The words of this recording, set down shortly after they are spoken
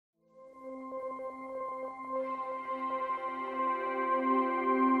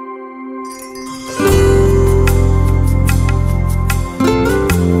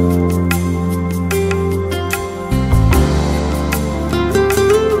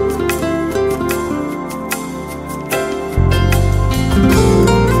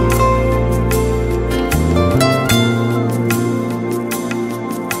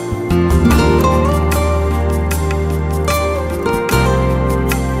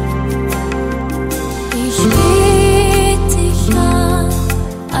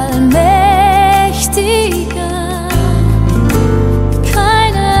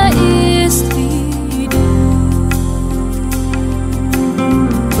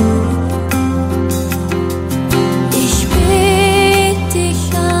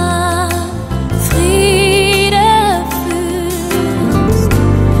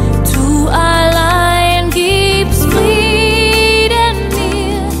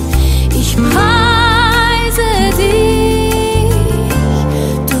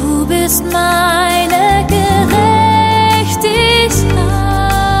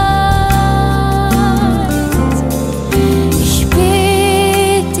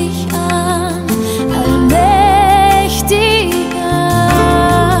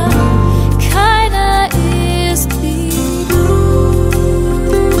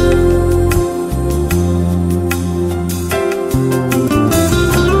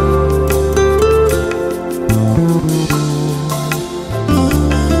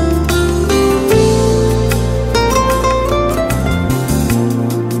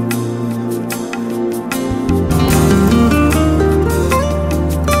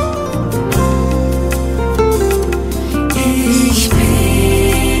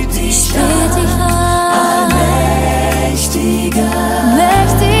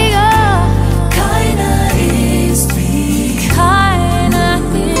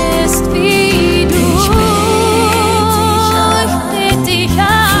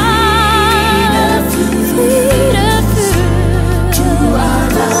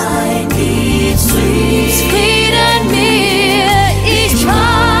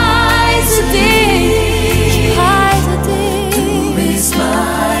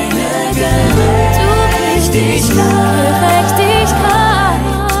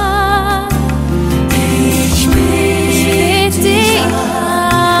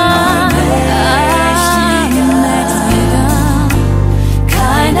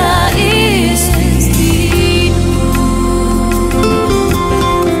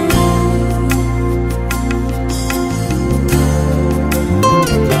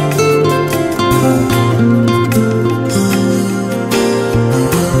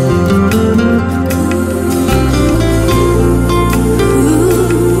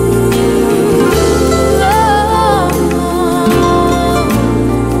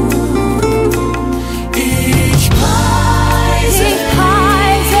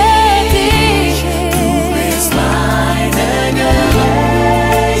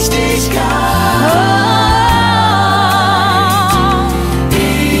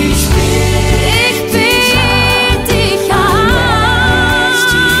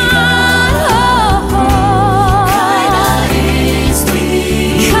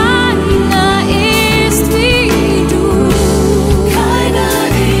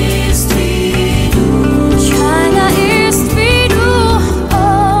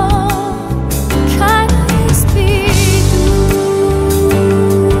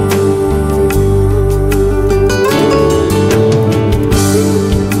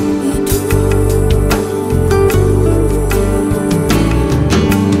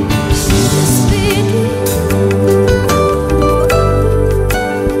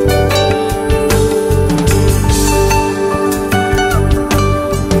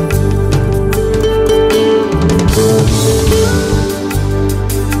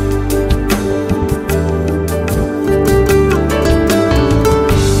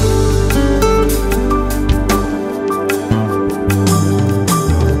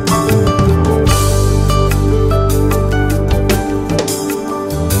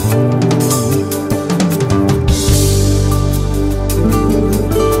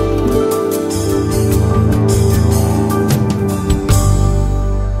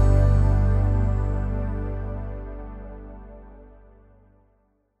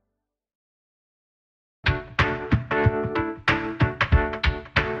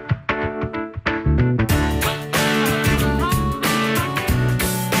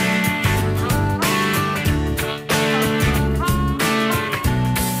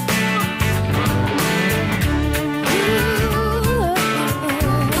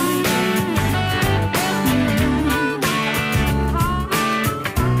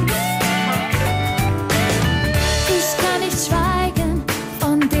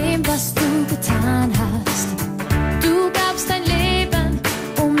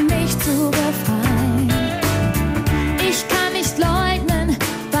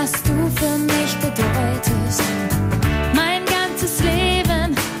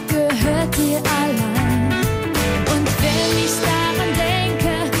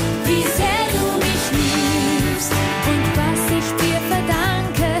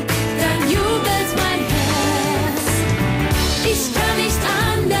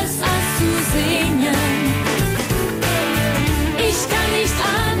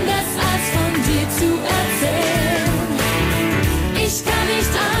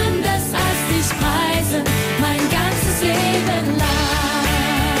anders als dich preisen, mein ganzes Leben lang.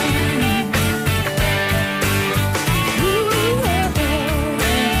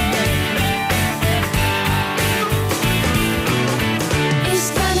 Ich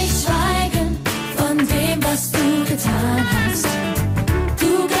kann nicht schweigen von dem, was du getan hast.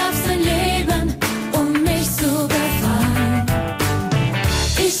 Du gabst dein Leben, um mich zu befreien.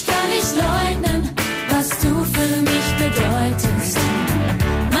 Ich kann nicht leugnen, was du für mich bedeutest.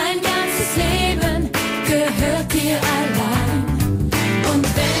 Mein ganzes Leben gehört dir allein. Und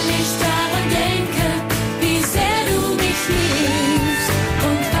wenn ich daran denke, wie sehr du mich liebst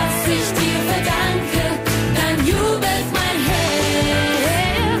und was ich dir verdanke, dann jubelt mein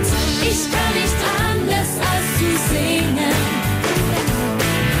Herz. Ich kann nicht anders als zu singen.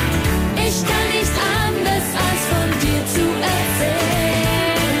 Ich kann nicht anders als von dir zu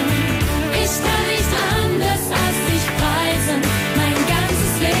erzählen. Ich kann nicht anders als dich preisen, mein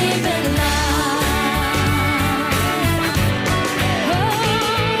ganzes Leben lang.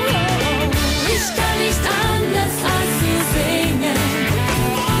 Ich kann nicht anders als zu singen.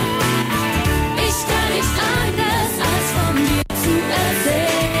 Ich kann nicht anders als von dir zu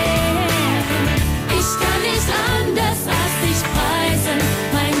erzählen. Ich kann nicht anders als dich preisen,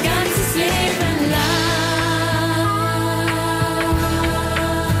 mein ganzes Leben lang.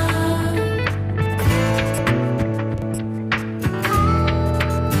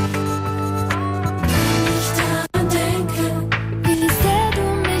 Ich daran denke, wie sehr du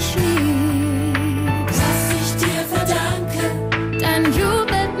mich liebst, was ich dir verdanke, dann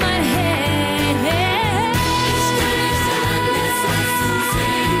jubelt mein Herz. Ich kann nicht anders als zu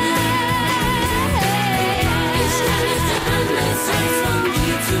singen. Ich kann nicht anders als von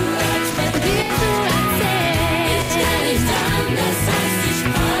dir zu erzählen. Ich kann nicht anders als dich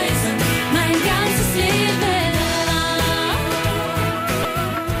preisen, mein ganzes Leben lang.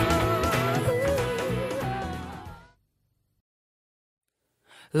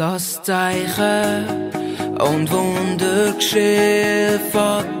 Lass Zeichen und Wunder geschehen,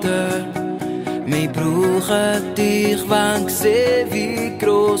 Vater. Wir brauchen dich, wenn wir sehen, wie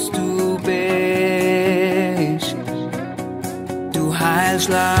groß du bist. Du heilst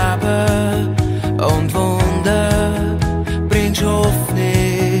Leben und Wunder, bringst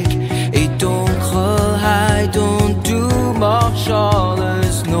Hoffnung in Dunkelheit und du machst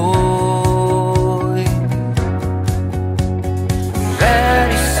alles neu. Wer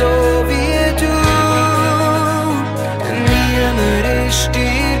ist so wie du? Niemand ist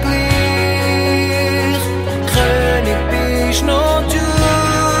dir gleich. König bist noch du.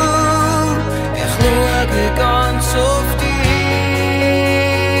 Ich schaue ganz auf dich.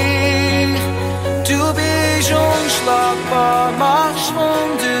 Du bist unschlagbar, machst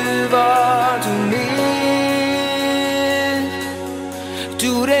wunderbar du mich.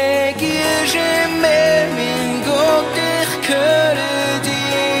 Du regierst im Meer, mein Gott, ich gehöre dir.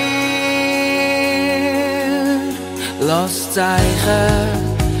 Lass Zeichen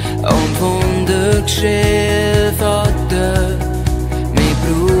und Wunder geschehen, Vater. Wir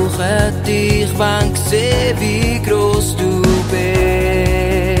brauchen dich, wenn wir sehen, wie groß du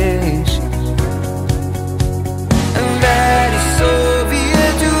bist. Wer ist so wie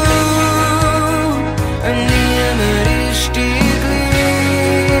du? Niemand ist dir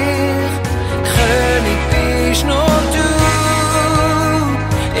gleich. König bist noch du.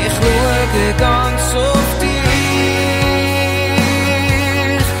 Ich schaue ganz auf dich.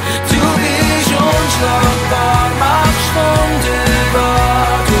 Du bist unschlagbar, machst wunderbar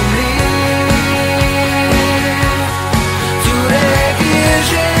du mich.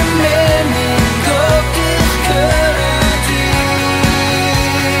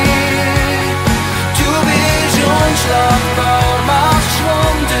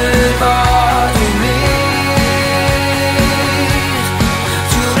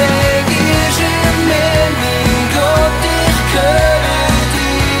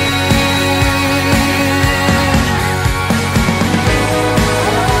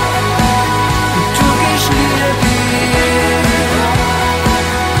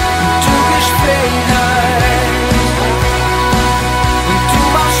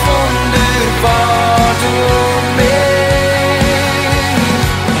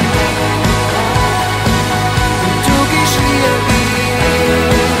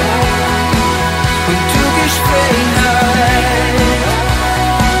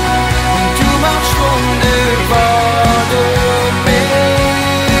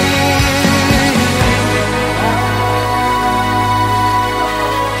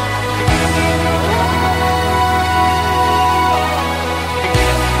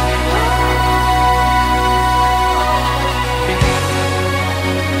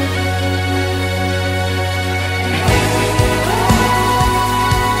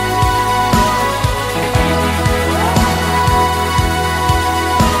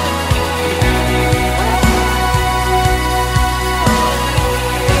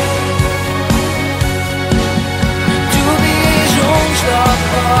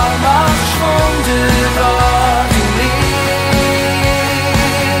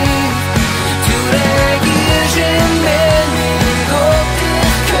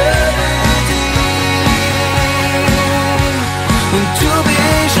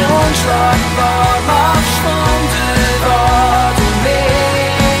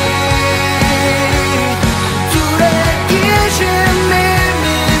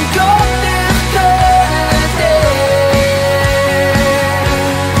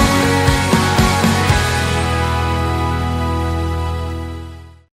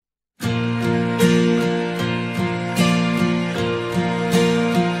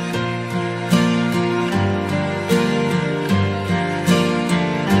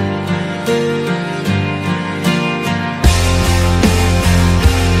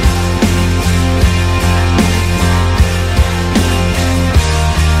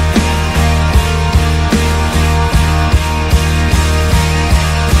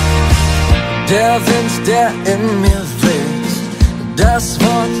 Der Wind, der in mir weht, das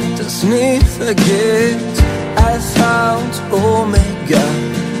Wort, das nie vergeht, Alpha und Omega,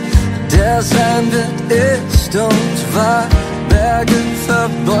 der sein wird, ist und war. Berge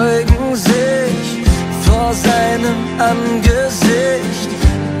verbeugen sich vor seinem Angesicht,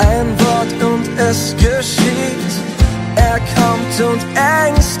 ein Wort und es geschieht, er kommt und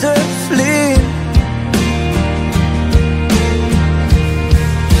Ängste fliehen.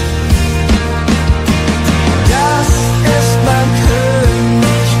 Das ist mein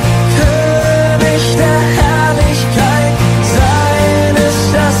König, König der Herrlichkeit, sein ist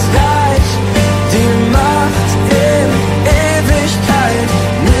das Reich, die Macht in Ewigkeit.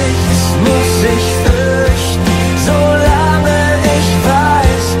 Nichts muss ich fürchten, solange ich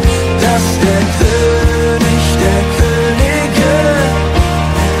weiß, dass der König der Könige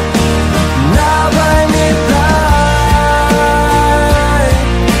nah bei mir bleibt,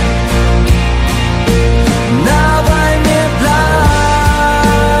 nah bei mir bleibt,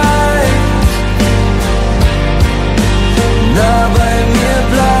 nah bei mir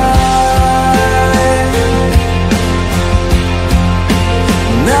bleibt,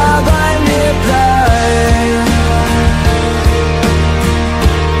 nah bei mir bleibt.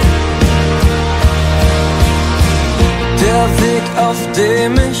 Der Weg, auf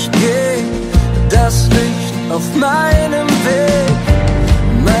dem ich gehe, das Licht auf meinem Weg,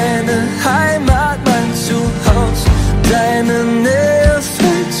 meine Heimat, mein Zuhause, deine Nähe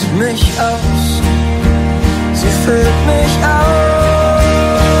füllt mich aus, sie füllt mich aus.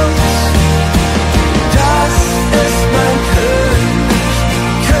 Das ist mein König,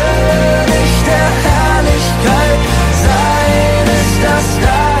 König der Herrlichkeit, sein ist das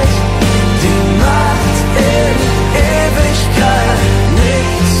Reich, die Macht in Ewigkeit.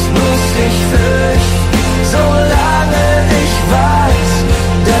 Nichts muss ich fürchten, solange ich weiß,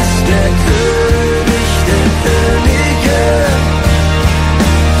 dass der König der Könige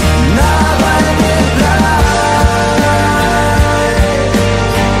nah bei mir bleibt,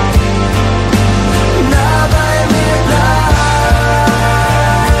 nah bei mir bleibt,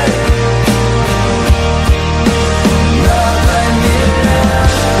 nah bei mir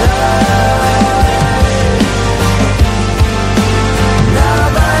bleibt, nah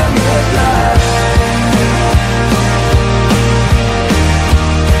bei mir bleibt.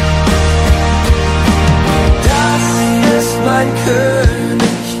 Das ist mein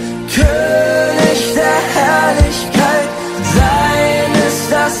König, König der Herrlichkeit, sein ist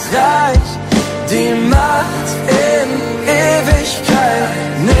das Reich, die Macht in Ewigkeit.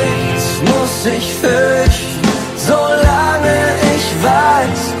 Nichts muss ich fürchten, solange ich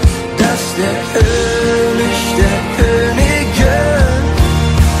weiß, dass der König der Könige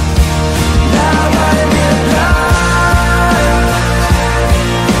nah bei mir bleibt,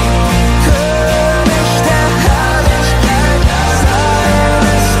 König der Herrlichkeit, sein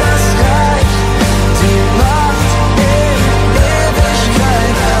ist das Reich, die Macht in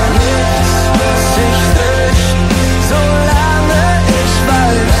Ewigkeit. Nichts muss ich fürchten, solange ich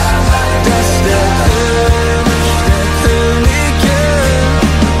weiß, dass der König der Könige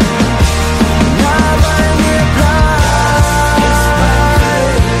nah bei mir bleibt,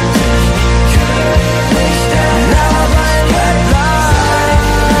 König der nah bei mir bleibt, nah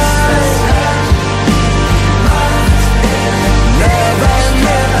bei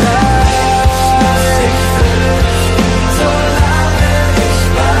mir bleibt, solange ich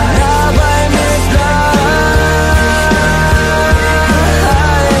weiß, nah bei mir bleibt.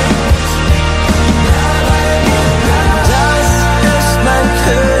 Das ist mein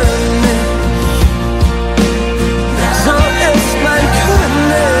König, so ist mein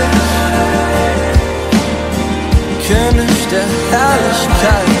König, König der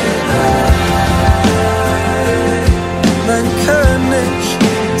Herrlichkeit, mein König,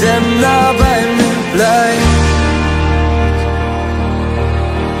 der nah bei mir bleibt,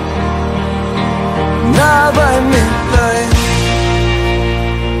 nah bei mir bleibt.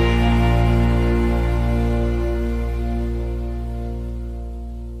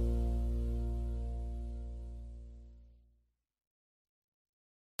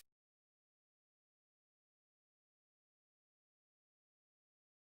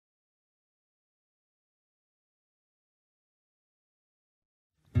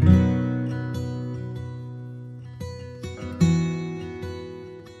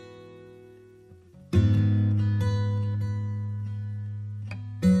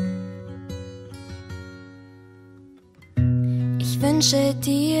 Ich wünsche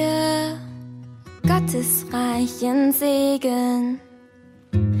dir Gottes reichen Segen.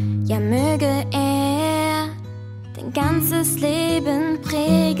 Ja, möge er dein ganzes Leben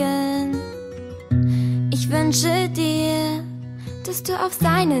prägen. wünsche dir, dass du auf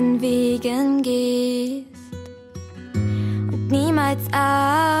seinen Wegen gehst und niemals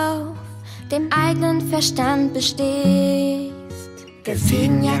auf dem eigenen Verstand bestehst. Der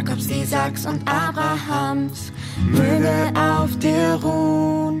Segen Jakobs, Isaaks und Abrahams möge auf dir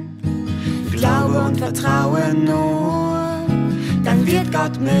ruhen. Glaube und Vertraue nur, dann wird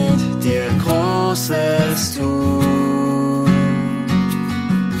Gott mit dir Großes tun.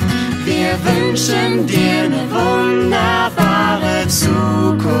 Wir wünschen dir eine wunderbare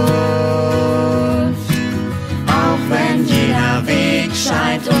Zukunft, auch wenn jeder Weg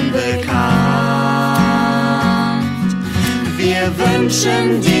scheint unbekannt. Wir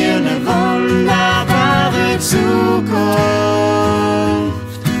wünschen dir eine wunderbare Zukunft,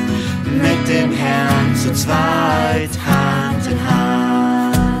 mit dem Herrn zu zweit, Hand in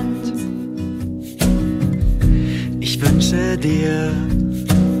Hand. Ich wünsche dir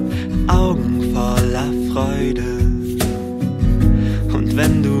Augen voller Freude, und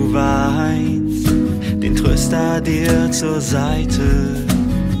wenn du weinst, den Tröster dir zur Seite.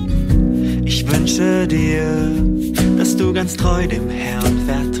 Ich wünsche dir, dass du ganz treu dem Herrn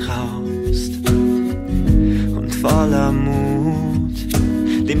vertraust und voller Mut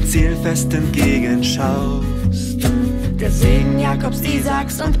dem Ziel fest entgegenschaust. Der Segen Jakobs,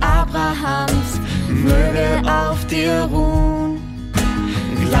 Isaaks und Abrahams möge auf dir ruhen.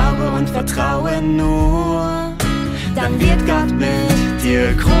 Glaube und vertraue nur, dann wird Gott mit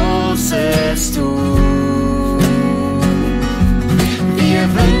dir Großes tun. Wir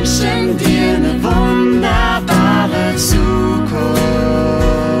wünschen dir eine wunderbare Zukunft,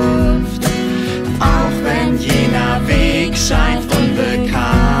 auch wenn jener Weg scheint unbekannt.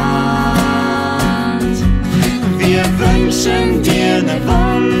 Wir wünschen dir eine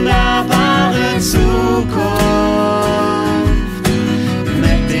wunderbare Zukunft,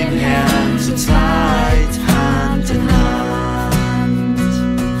 mit dem Herrn zu zweit, Hand in Hand.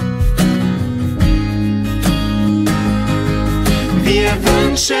 Wir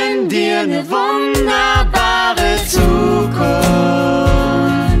wünschen dir eine wunderbare Zukunft,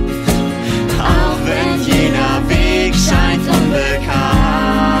 auch wenn jener Weg scheint unbekannt.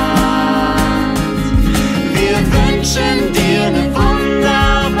 Wir wünschen dir eine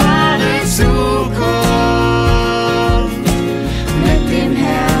wunderbare Zukunft, mit dem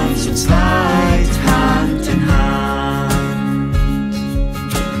Herrn zu zweit, Hand in Hand.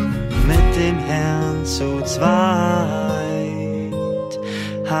 Mit dem Herrn zu zweit,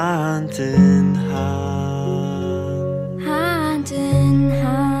 Hand in Hand. Hand in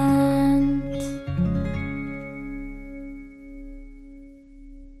Hand.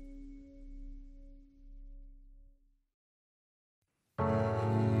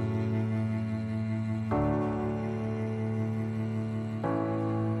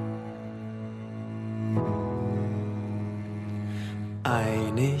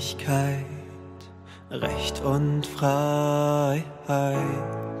 Einigkeit, Recht und Freiheit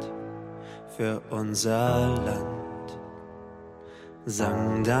für unser Land.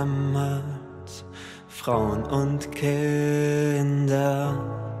 Sang damals Frauen und Kinder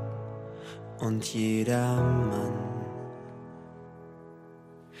und jeder Mann.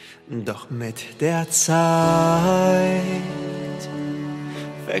 Doch mit der Zeit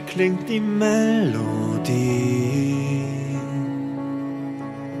verklingt die Melodie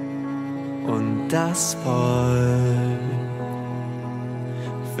und das Volk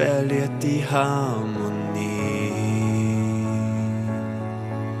verliert die Harmonie.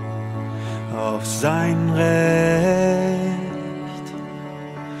 Auf sein Recht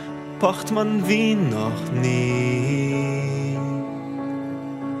pocht man wie noch nie,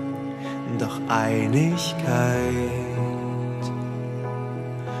 doch Einigkeit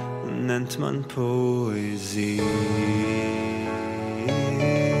nennt man Poesie.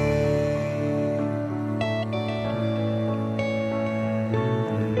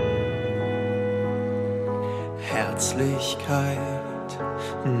 Herzlichkeit,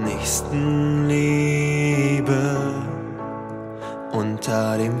 Nächstenliebe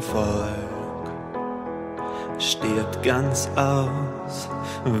unter dem Volk stirbt ganz aus,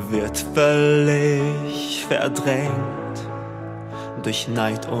 wird völlig verdrängt durch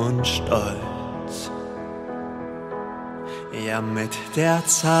Neid und Stolz. Ja, mit der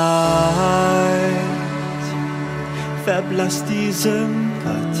Zeit verblasst die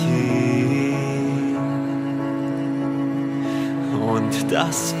Sympathie und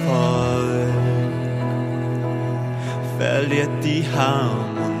das Volk verliert die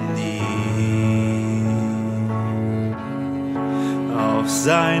Harmonie. Auf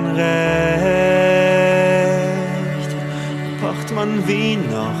sein Recht pocht man wie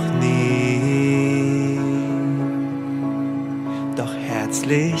noch nie,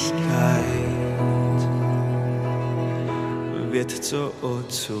 Hässlichkeit wird zur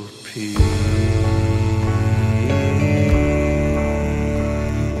Utopie.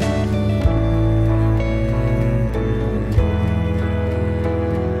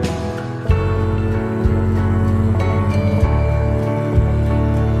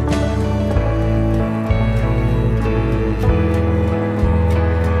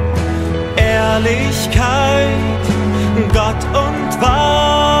 Ehrlichkeit, Gott und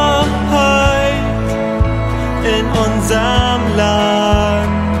Wahrheit in unserem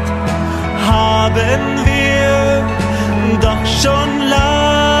Land haben wir doch schon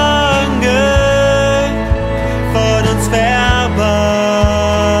lange von uns verbannt.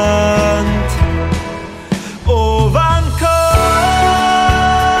 Oh, wann kommt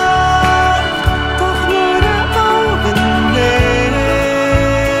doch nur der Augenblick?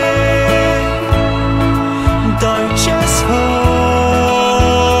 Deutsches Volk,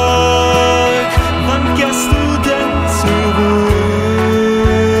 wann kehrst du denn zurück?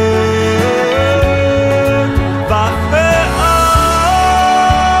 Wache auf,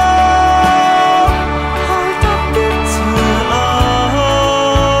 halt doch bitte an.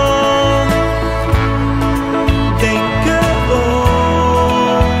 Denke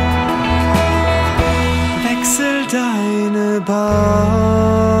wechsel deine Bahn.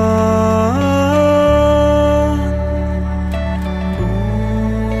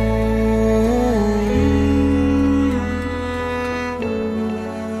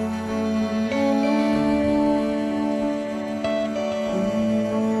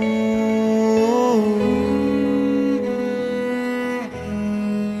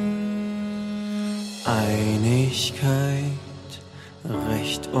 Einigkeit,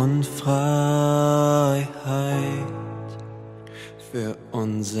 Recht und Freiheit für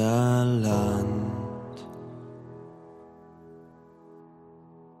unser Land.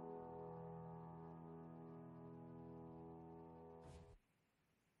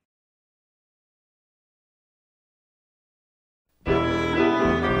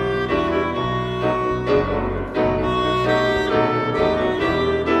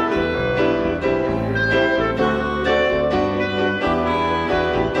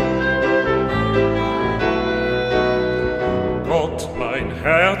 Gott, mein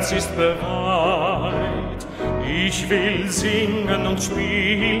Herz ist bereit, ich will singen und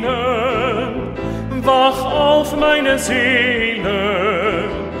spielen. Wach auf meine Seele,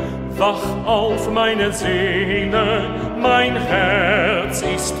 wach auf meine Seele, mein Herz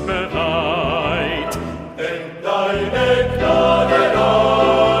ist bereit. Denn deine Gnade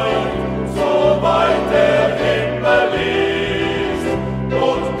reicht, so weit der Himmel ist,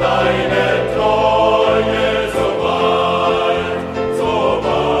 und deine Treue so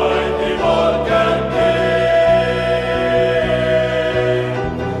weit die Wolken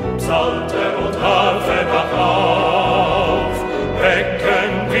gehen. Psalter und Harfe, wach auf,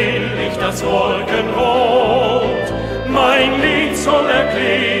 wecken will ich das Morgenrot. Mein Lied soll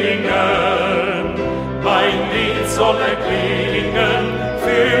erklingen, mein Lied soll erklingen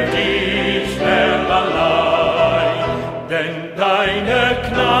für dich, Herr, allein. Denn deine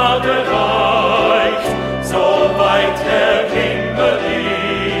Gnade reicht, so weit der Himmel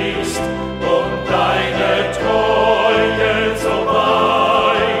ist, und deine Treue so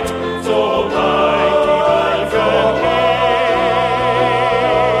weit die Wolken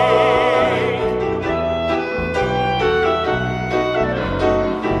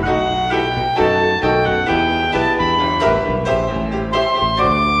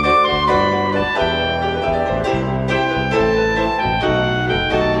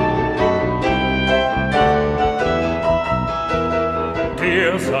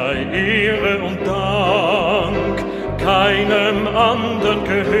Dir sei Ehre und Dank, keinem anderen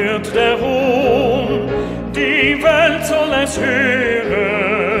gehört der Ruhm. Die Welt soll es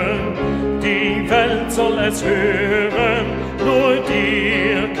hören, die Welt soll es hören, nur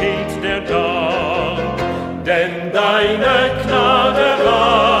dir gilt der Dank. Denn deine Gnade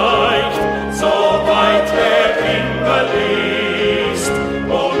reicht, so weit der Himmel ist,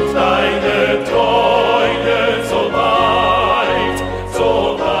 und deine Treue so weit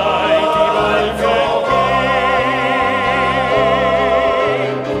die Wolken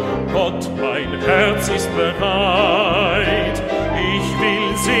gehen. Gott, mein Herz ist bereit, ich will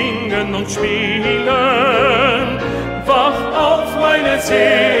singen und spielen. Wach auf meine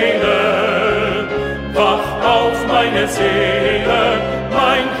Seele, wach auf meine Seele,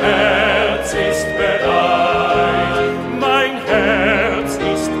 mein Herz ist bereit, mein Herz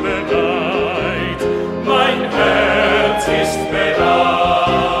ist bereit, mein Herz ist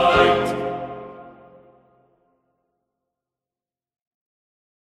bereit.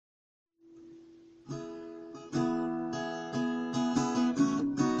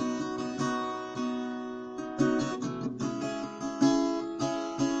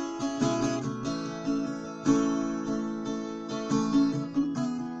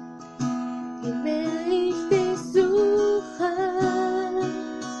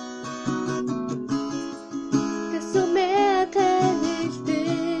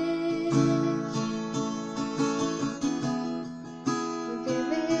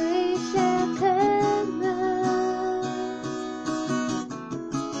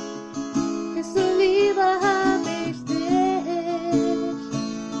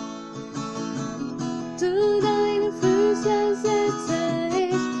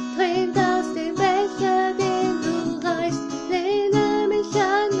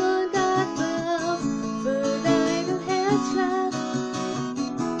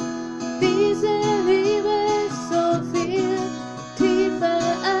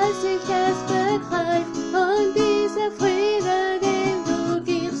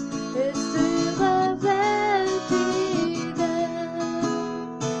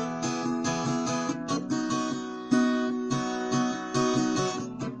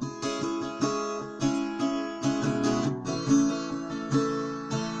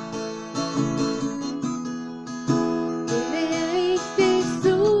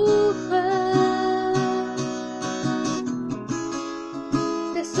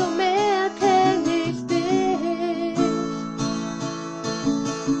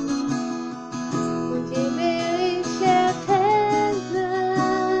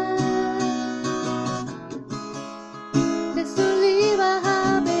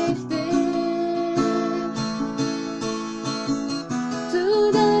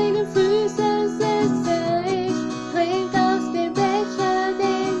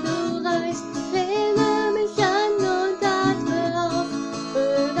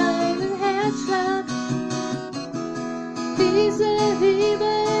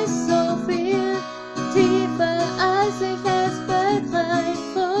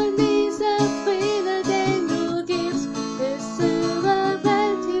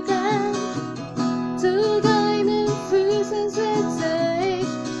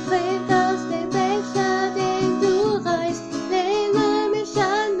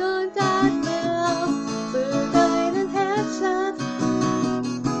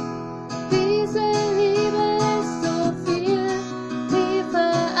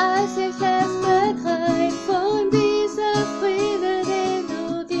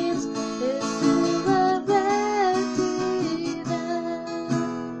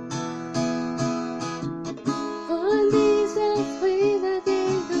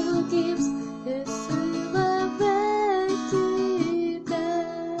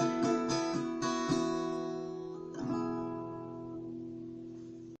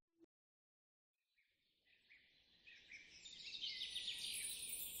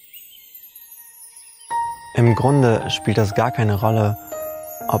 Im Grunde spielt es gar keine Rolle,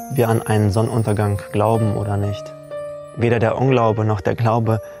 ob wir an einen Sonnenuntergang glauben oder nicht. Weder der Unglaube noch der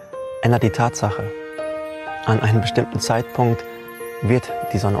Glaube ändert die Tatsache. An einem bestimmten Zeitpunkt wird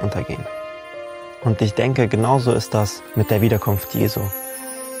die Sonne untergehen. Und ich denke, genauso ist das mit der Wiederkunft Jesu.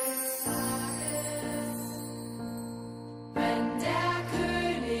 Wenn der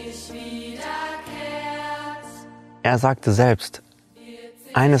König wiederkehrt. Er sagte selbst,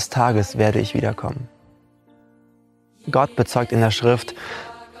 eines Tages werde ich wiederkommen. Gott bezeugt in der Schrift,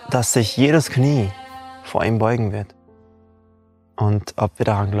 dass sich jedes Knie vor ihm beugen wird. Und ob wir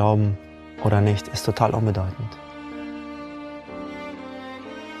daran glauben oder nicht, ist total unbedeutend.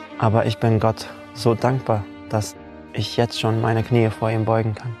 Aber ich bin Gott so dankbar, dass ich jetzt schon meine Knie vor ihm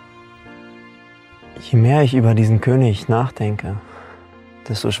beugen kann. Je mehr ich über diesen König nachdenke,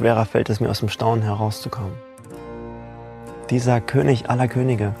 desto schwerer fällt es mir aus dem Staunen herauszukommen. Dieser König aller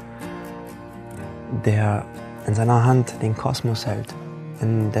Könige, der in seiner Hand den Kosmos hält,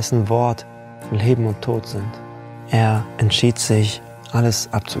 in dessen Wort Leben und Tod sind. Er entschied sich, alles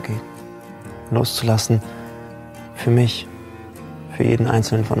abzugeben, loszulassen für mich, für jeden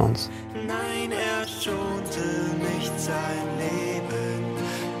Einzelnen von uns. Nein, er schonte nicht sein Leben,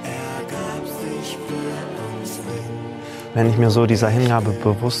 er gab sich für uns hin. Wenn ich mir so dieser Hingabe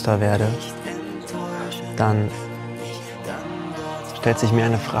bewusster werde, dann stellt sich mir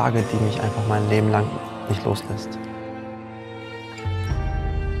eine Frage, die mich einfach mein Leben lang nicht loslässt.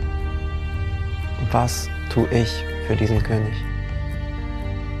 Was tue ich für diesen König?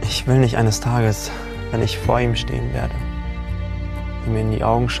 Ich will nicht eines Tages, wenn ich vor ihm stehen werde, ihm in die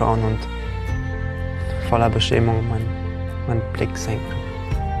Augen schauen und voller Beschämung meinen Blick senken.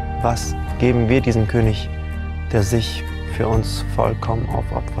 Was geben wir diesem König, der sich für uns vollkommen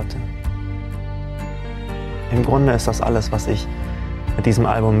aufopferte? Im Grunde ist das alles, was ich mit diesem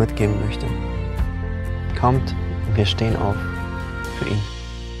Album mitgeben möchte. Kommt, wir stehen auf für ihn.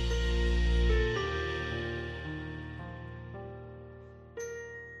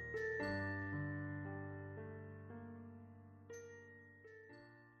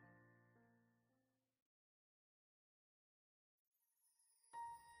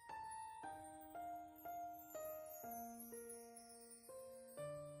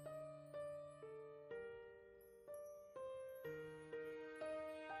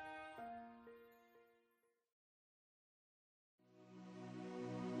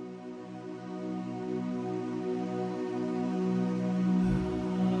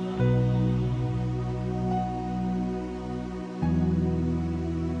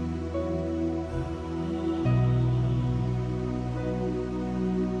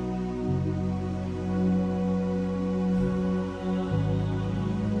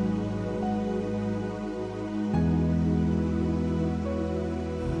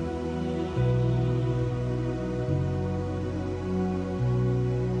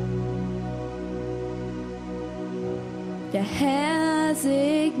 Der Herr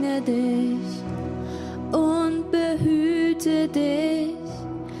segne dich und behüte dich.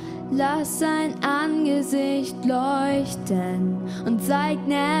 Lass sein Angesicht leuchten und sei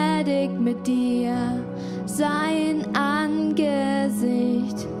gnädig mit dir. Sein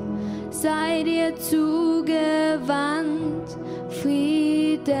Angesicht sei dir zugewandt,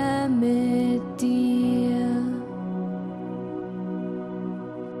 Friede mit dir.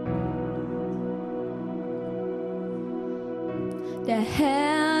 Der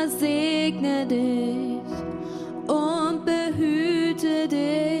Herr segne dich und behüte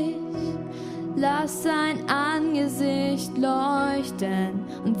dich. Lass sein Angesicht leuchten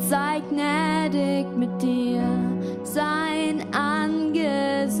und sei gnädig mit dir. Sein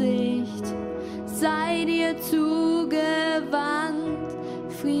Angesicht sei dir zugewandt,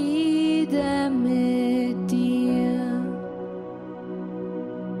 Friede mit dir.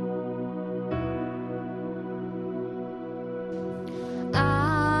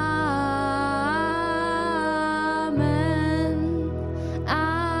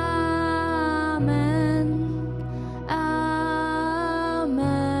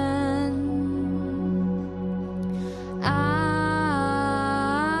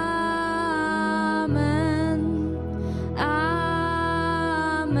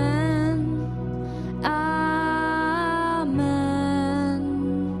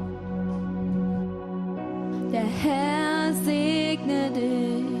 Der Herr segne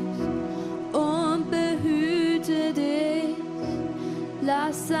dich und behüte dich.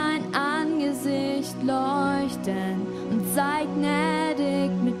 Lass sein Angesicht leuchten und sei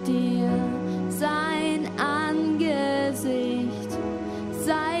gnädig mit dir. Sein Angesicht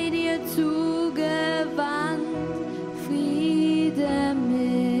sei dir zugewandt, Friede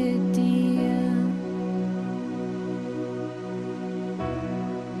mit dir.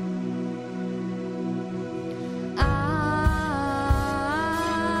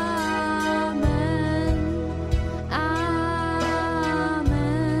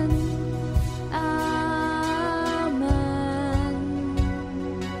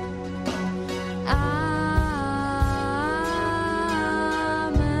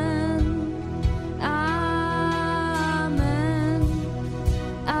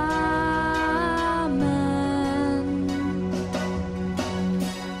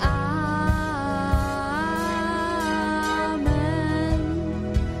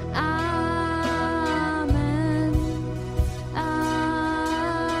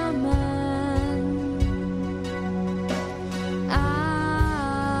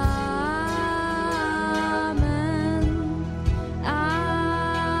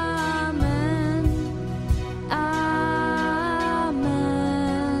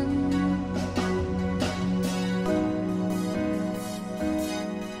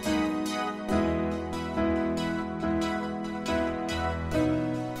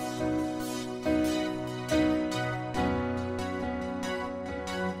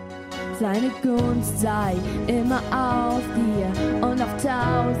 Seine Gunst sei immer auf dir und auf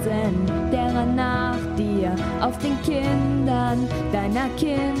 1000 derer nach dir, auf den Kindern deiner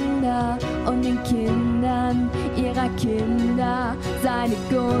Kinder und den Kindern ihrer Kinder. Seine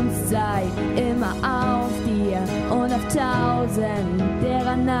Gunst sei immer auf dir und auf 1000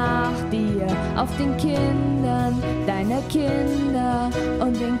 derer nach dir, auf den Kindern deiner Kinder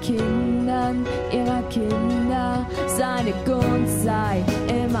und den Kindern ihrer Kinder. Seine Gunst sei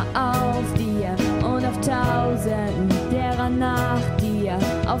immer auf dir und auf 1000 derer nach dir,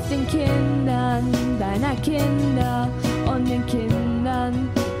 auf den Kindern deiner Kinder und den Kindern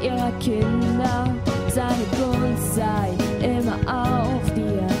ihrer Kinder. Seine Gunst sei immer auf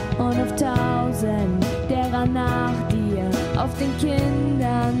dir und auf 1000 derer nach dir, auf den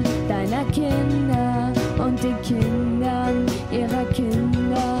Kindern deiner Kinder und den Kindern ihrer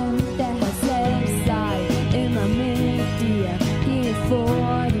Kinder. Der Herr selbst sei immer mit dir, gehe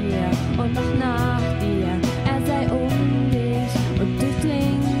vor dir und mach nach dir. Er sei um dich und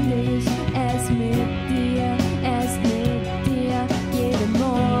durchdring dich. Er ist mit dir, er ist mit dir. Jeden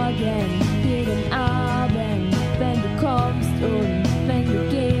Morgen, jeden Abend, wenn du kommst und wenn du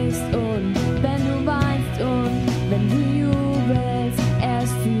gehst und wenn du weinst und wenn du jubelst. Er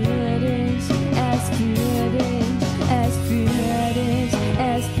ist für dich, er ist für dich, er ist für dich,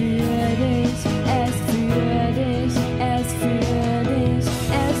 er ist für dich, er ist für dich, er ist für dich,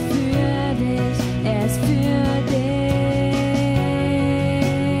 er ist für dich, er ist für dich.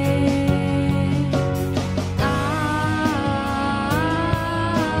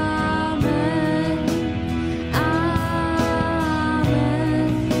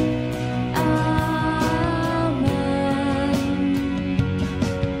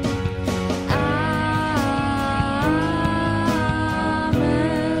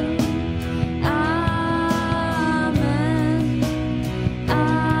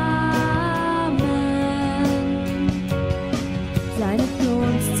 Seine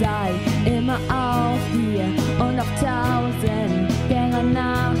Gunst sei immer auf dir und auf 1000 derer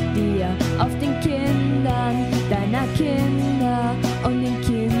nach dir, auf den Kindern deiner Kinder und den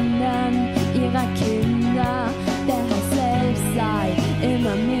Kindern ihrer Kinder. Der Herr selbst sei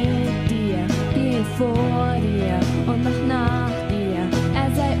immer mit dir, gehe vor dir und mach nach dir. Er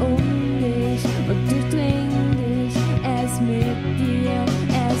sei um dich und durchdring dich. Er ist mit dir,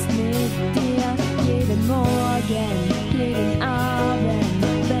 er ist mit dir. Jeden Morgen, jeden Abend,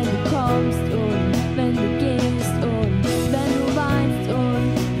 wenn du kommst und wenn du gehst und wenn du weinst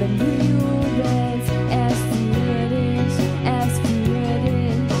und wenn du jubelst. Er ist für dich, er ist für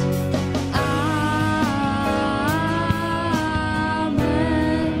dich. Amen,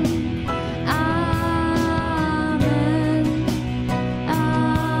 Amen, Amen.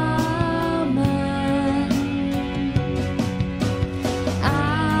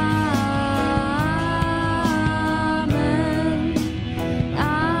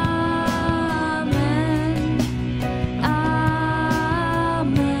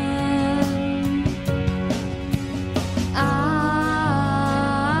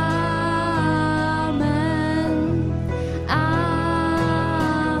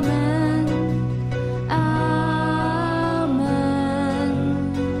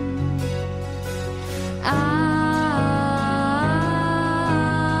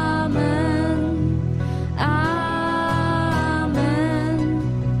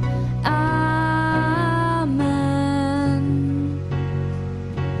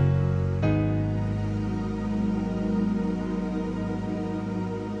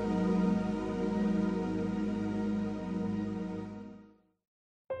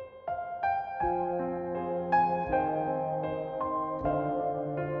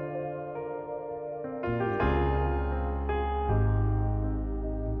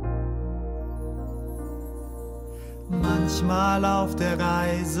 Manchmal auf der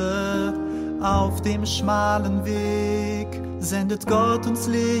Reise, auf dem schmalen Weg, sendet Gott uns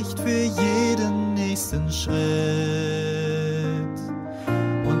Licht für jeden nächsten Schritt.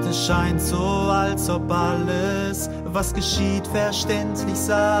 Und es scheint so, als ob alles, was geschieht, verständlich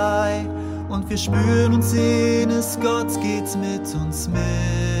sei. Und wir spüren und sehen es, Gott geht mit uns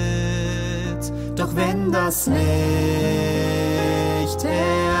mit. Doch wenn das Licht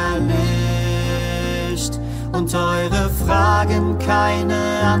erlischt und eure Fragen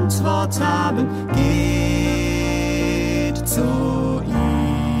keine Antwort haben, geht zu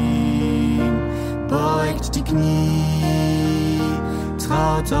ihm, beugt die Knie,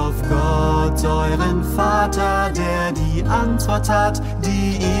 traut auf Gott, euren Vater, der die Antwort hat,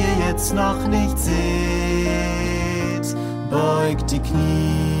 die ihr jetzt noch nicht seht. Beugt die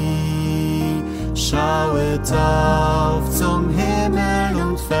Knie, schauet auf zum Himmel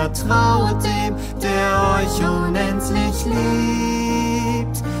und vertrauet dem, der euch unendlich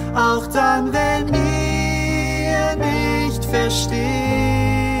liebt, auch dann, wenn ihr nicht versteht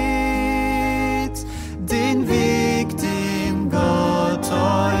den Weg, den Gott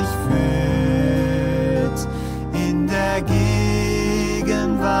euch führt, in der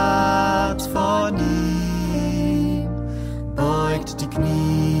Gegenwart von ihm, beugt die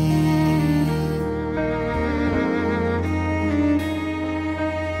Knie.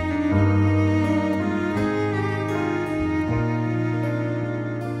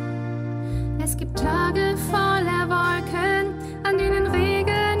 Es gibt Tage voller Wolken, an denen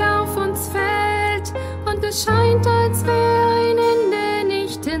Regen auf uns fällt, und es scheint, als wäre ein Ende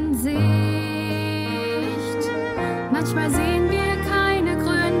nicht in Sicht. Manchmal sehen wir keine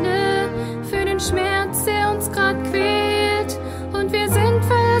Gründe für den Schmerz, der uns grad quält, und wir sind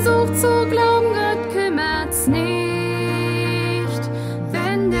versucht zu glauben, Gott kümmert's nicht.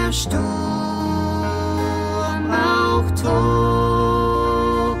 Wenn der Sturm auch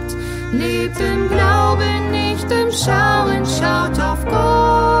tobt, lebt im Glauben, nicht im Schauen, schaut auf Gott,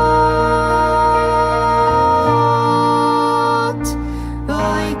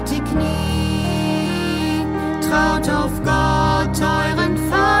 beugt die Knie, traut auf Gott, euren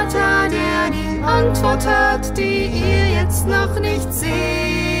Vater, der die Antwort hat, die ihr jetzt noch nicht seht.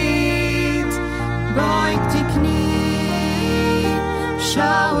 Beugt die Knie,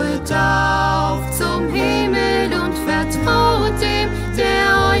 schauet auf zum Himmel und vertraut dem,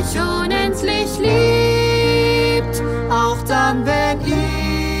 der euch unendlich liebt, auch dann, wenn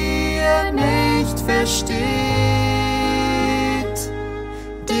ihr nicht versteht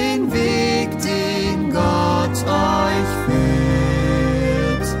den Weg, den Gott euch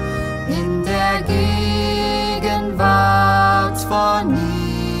führt, in der Gegenwart von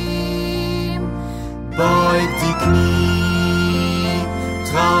ihm. Beugt die Knie,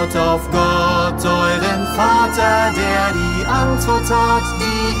 traut auf Gott, euren Vater, der die Antwort hat,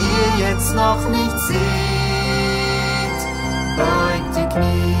 die ihr jetzt noch nicht seht. Beugt die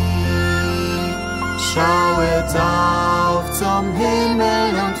Knie, schauet auf zum Himmel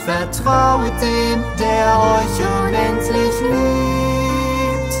und vertrauet dem, der euch unendlich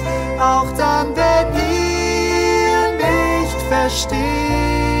liebt, auch dann, wenn ihr nicht versteht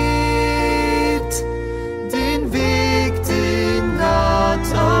den Weg, den Gott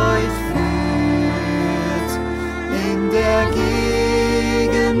euch führt, in der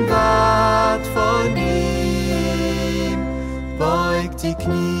Gegenwart von ihm, beugt die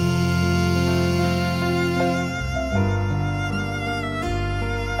Knie.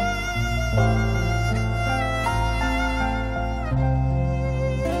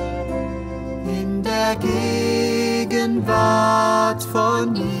 In der Gegenwart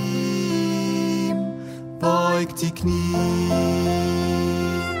von ihm, beugt die Knie.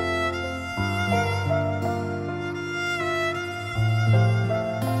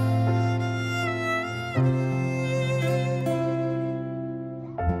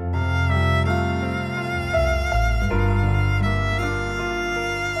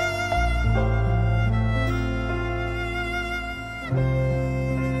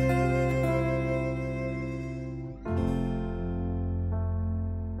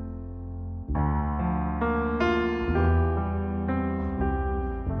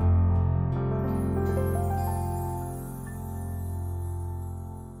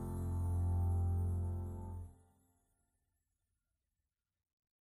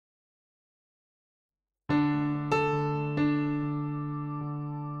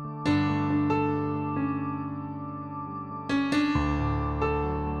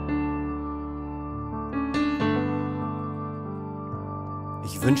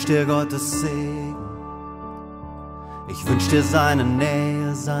 Ich wünsch dir Gottes Segen, ich wünsch dir seine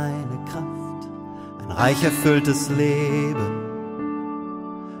Nähe, seine Kraft, ein reich erfülltes Leben,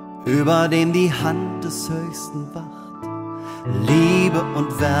 über dem die Hand des Höchsten wacht, Liebe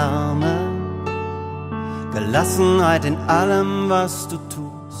und Wärme, Gelassenheit in allem, was du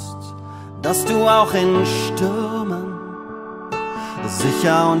tust, dass du auch in Stürmen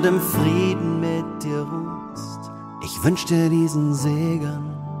sicher und im Frieden mit dir ruhst. Ich wünsch dir diesen Segen.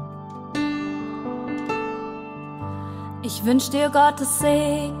 Ich wünsch dir Gottes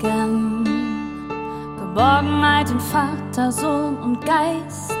Segen, Geborgenheit in Vater, Sohn und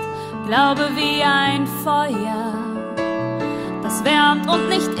Geist, Glaube wie ein Feuer, das wärmt und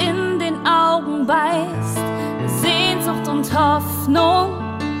nicht in den Augen beißt, Sehnsucht und Hoffnung,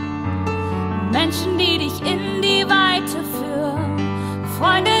 Menschen, die dich in die Weite führen,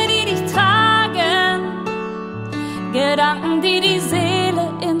 Freunde, die dich tragen, Gedanken, die die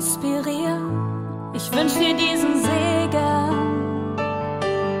Seele inspirieren. Ich wünsch dir diesen Segen.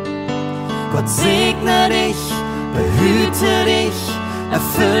 Gott segne dich, behüte dich,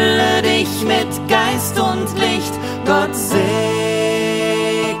 erfülle dich mit Geist und Licht. Gott segne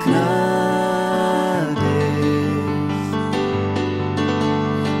dich.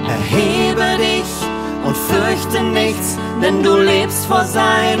 Erhebe dich und fürchte nichts, denn du lebst vor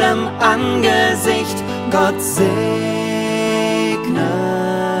seinem Angesicht. Gott segne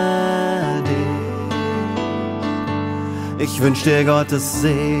dich. Ich wünsch dir Gottes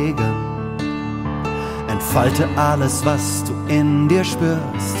Segen. Entfalte alles, was du in dir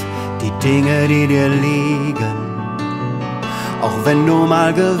spürst, die Dinge, die dir liegen. Auch wenn du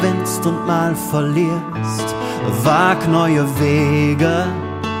mal gewinnst und mal verlierst, wag neue Wege.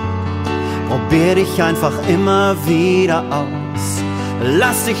 Probier dich einfach immer wieder aus,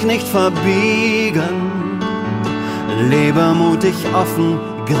 lass dich nicht verbiegen. Lebe mutig, offen,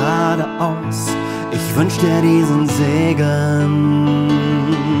 geradeaus. Ich wünsch dir diesen Segen.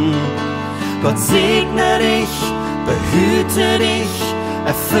 Gott segne dich, behüte dich,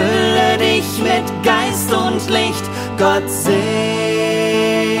 erfülle dich mit Geist und Licht. Gott segne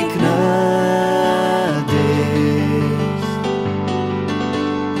dich.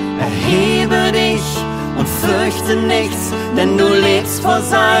 Erhebe dich und fürchte nichts, denn du lebst vor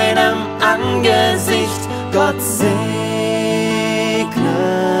seinem Angesicht. Gott segne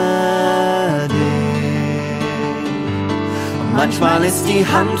dich. Und manchmal ist die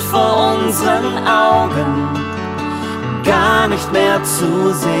Hand vor unseren Augen gar nicht mehr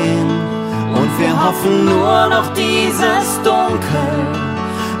zu sehen. Und wir hoffen nur noch dieses Dunkel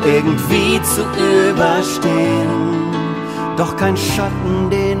irgendwie zu überstehen. Doch kein Schatten,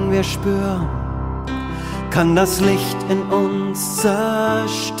 den wir spüren, kann das Licht in uns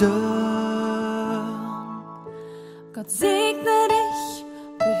zerstören. Gott segne dich,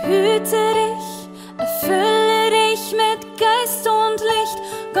 behüte dich, erfülle dich mit Geist und Licht.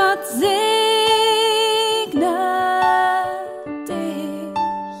 Gott segne dich.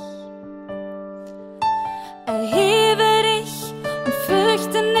 Erhebe dich und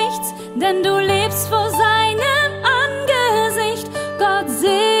fürchte nichts, denn du lebst vor seinem Angesicht. Gott segne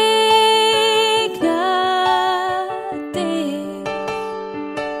dich.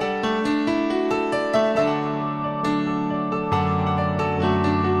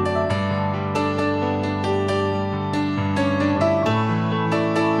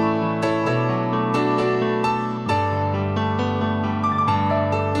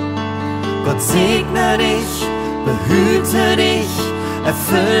 Gott segne dich, behüte dich,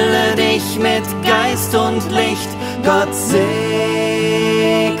 erfülle dich mit Geist und Licht. Gott segne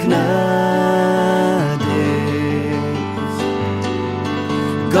dich.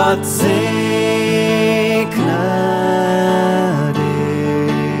 Gott segne dich.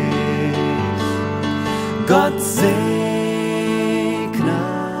 Gott segne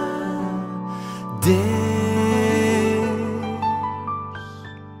dich.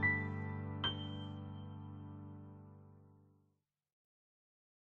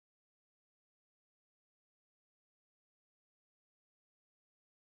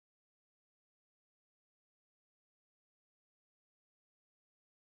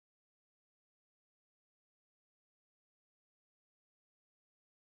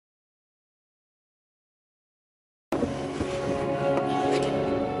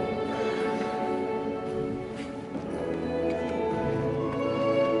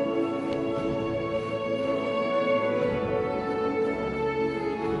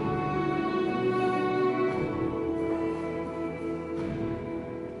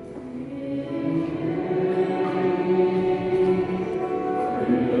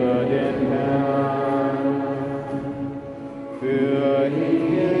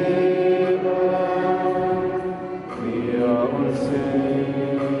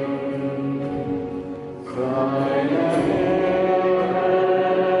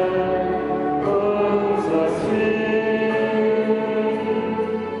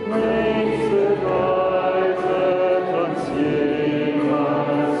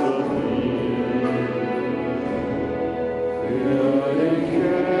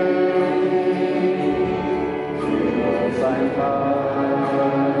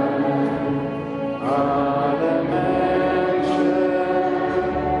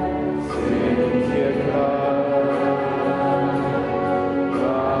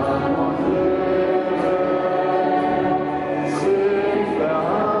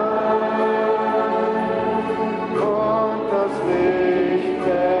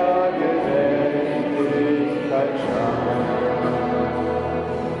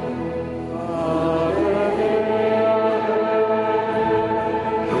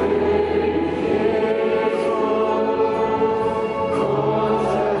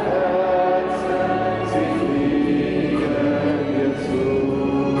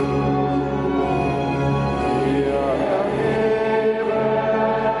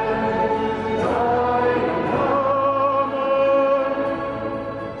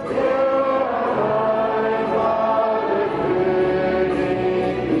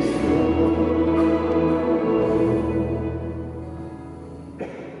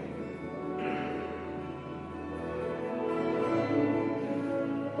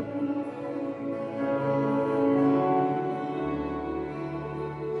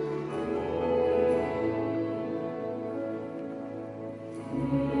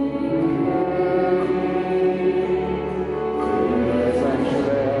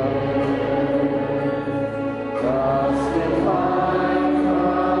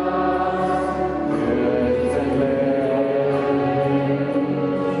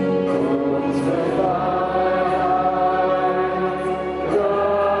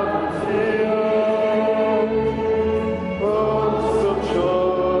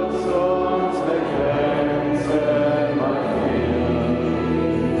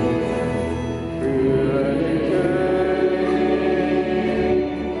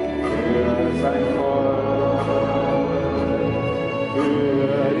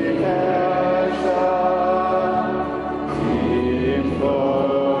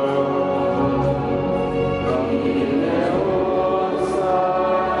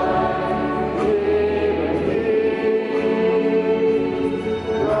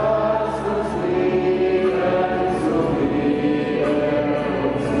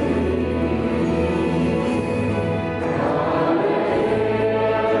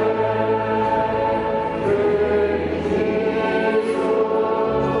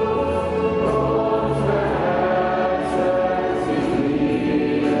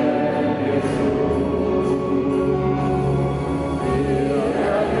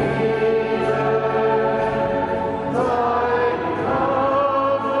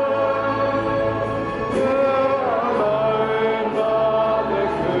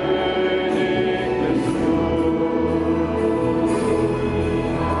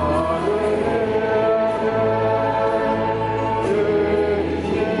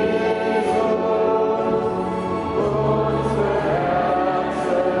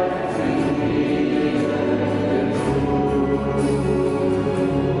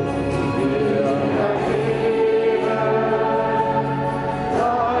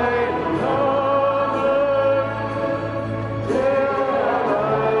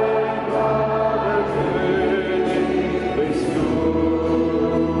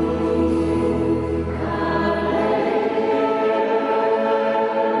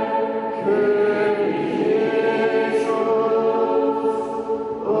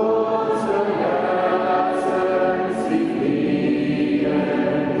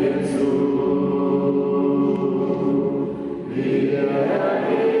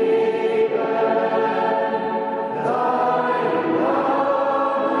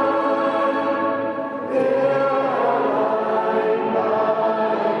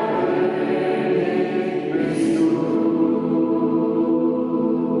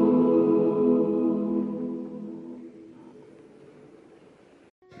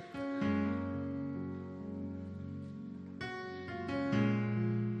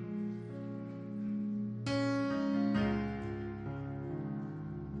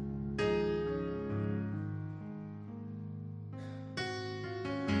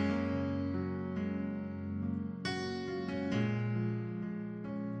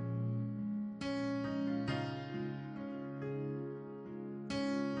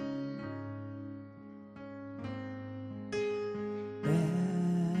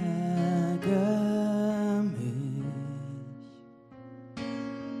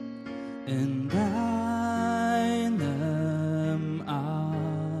 in deinem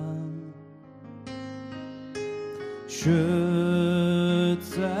Arm. Schütze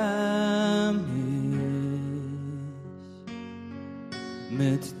mich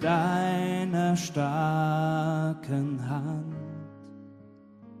mit deiner starken Hand.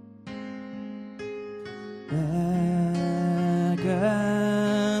 Berge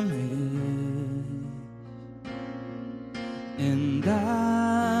mich in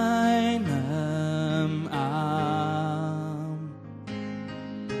deinem Arm.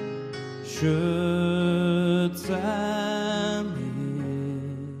 Schütze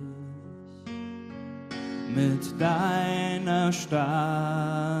mit deiner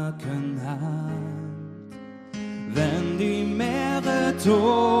starken Hand. Wenn die Meere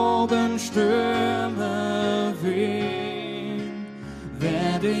toben, Stürme wehen,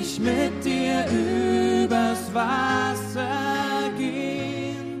 werd ich mit dir übers Wasser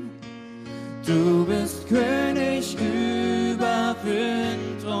gehen. Du bist König über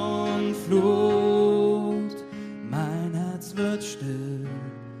Wind und Flut. Mein Herz wird still,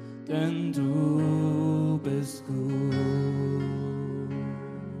 denn du bist gut.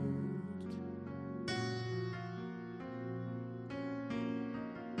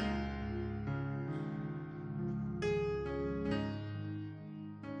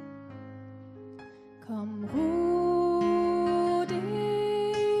 Komm, ruh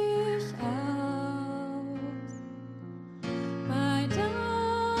dich aus bei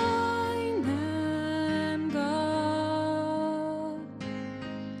deinem Gott.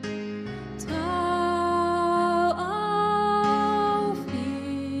 Trau auf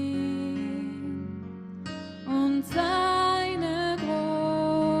ihn und seine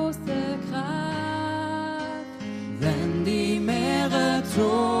große Kraft. Wenn die Meere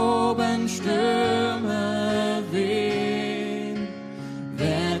toben, Stürme wehen,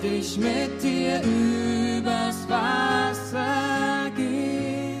 werd ich mit dir übers Wasser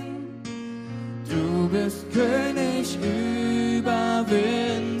gehen. Du bist König über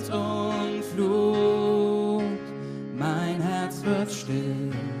Wind und Flut. Mein Herz wird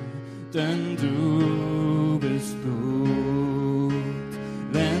still, denn du bist gut.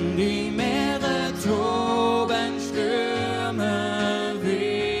 Wenn die Meere toben, Stürme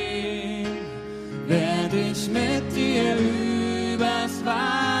wehen, werd ich mit dir übers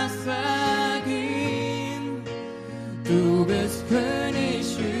Wasser gehen. Du bist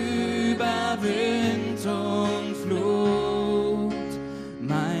König über Wind und Flut.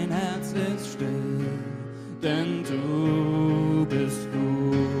 Mein Herz ist still, denn du bist gut.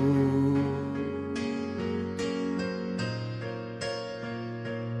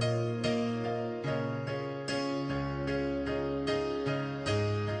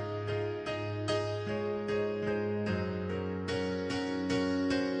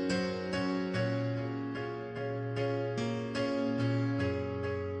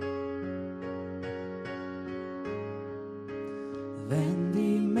 Wenn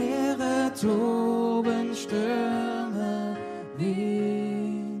die Meere toben, Stürme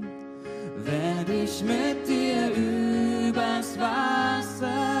wehen, werd ich mit dir übers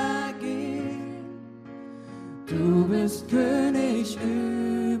Wasser gehen. Du bist König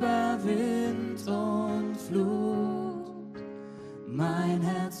über Wind und Flut. Mein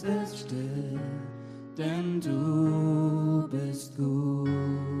Herz ist still, denn du bist gut.